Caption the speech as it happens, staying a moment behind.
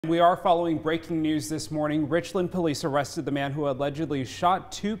We are following breaking news this morning. Richland police arrested the man who allegedly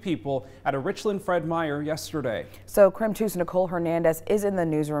shot two people at a Richland Fred Meyer yesterday. So KREM 2's Nicole Hernandez is in the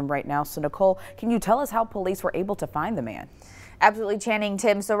newsroom right now. So Nicole, can you tell us how police were able to find the man? Absolutely, Channing,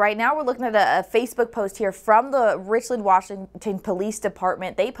 Tim. So right now we're looking at a Facebook post here from the Richland, Washington Police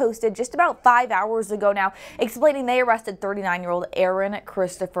Department. They posted just about 5 hours ago now explaining they arrested 39-year-old Aaron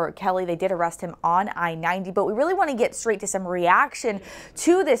Christopher Kelly. They did arrest him on I-90, but we really want to get straight to some reaction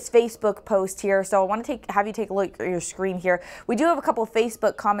to this Facebook post here. So I want to have you take a look at your screen here. We do have a couple of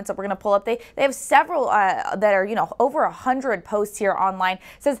Facebook comments that we're going to pull up. They have several that are, over 100 posts here online. It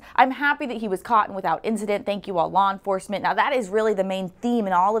says, "I'm happy that he was caught and without incident. Thank you all law enforcement." Now that is really the main theme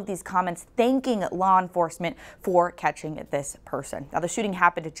in all of these comments, thanking law enforcement for catching this person. Now the shooting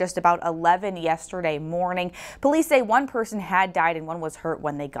happened at just about 11 yesterday morning. Police say one person had died and one was hurt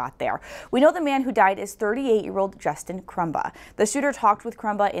when they got there. We know the man who died is 38-year-old Justin Crumba. The shooter talked with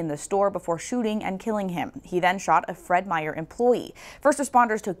Crumba in the store before shooting and killing him. He then shot a Fred Meyer employee. First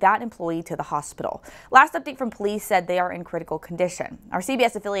responders took that employee to the hospital. Last update from police said they are in critical condition. Our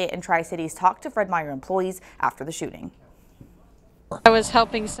CBS affiliate in Tri-Cities talked to Fred Meyer employees after the shooting. I was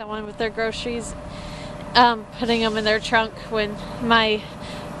helping someone with their groceries, putting them in their trunk when my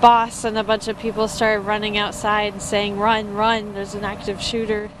boss and a bunch of people started running outside and saying, "Run, run, there's an active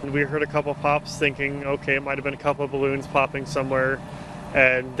shooter." We heard a couple pops thinking, okay, it might have been a couple of balloons popping somewhere.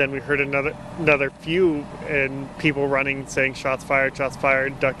 And then we heard another few and people running saying shots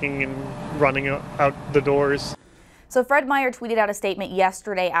fired, ducking and running out the doors. So Fred Meyer tweeted out a statement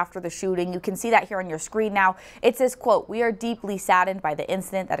yesterday after the shooting. You can see that here on your screen now. It says, quote, "We are deeply saddened by the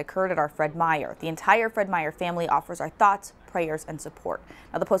incident that occurred at our Fred Meyer. The entire Fred Meyer family offers our thoughts, prayers, and support."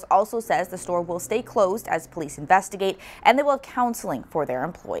 Now the post also says the store will stay closed as police investigate, and they will have counseling for their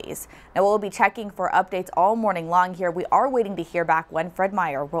employees. Now we'll be checking for updates all morning long here. We are waiting to hear back when Fred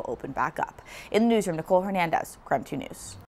Meyer will open back up. In the newsroom, Nicole Hernandez, KREM 2 News.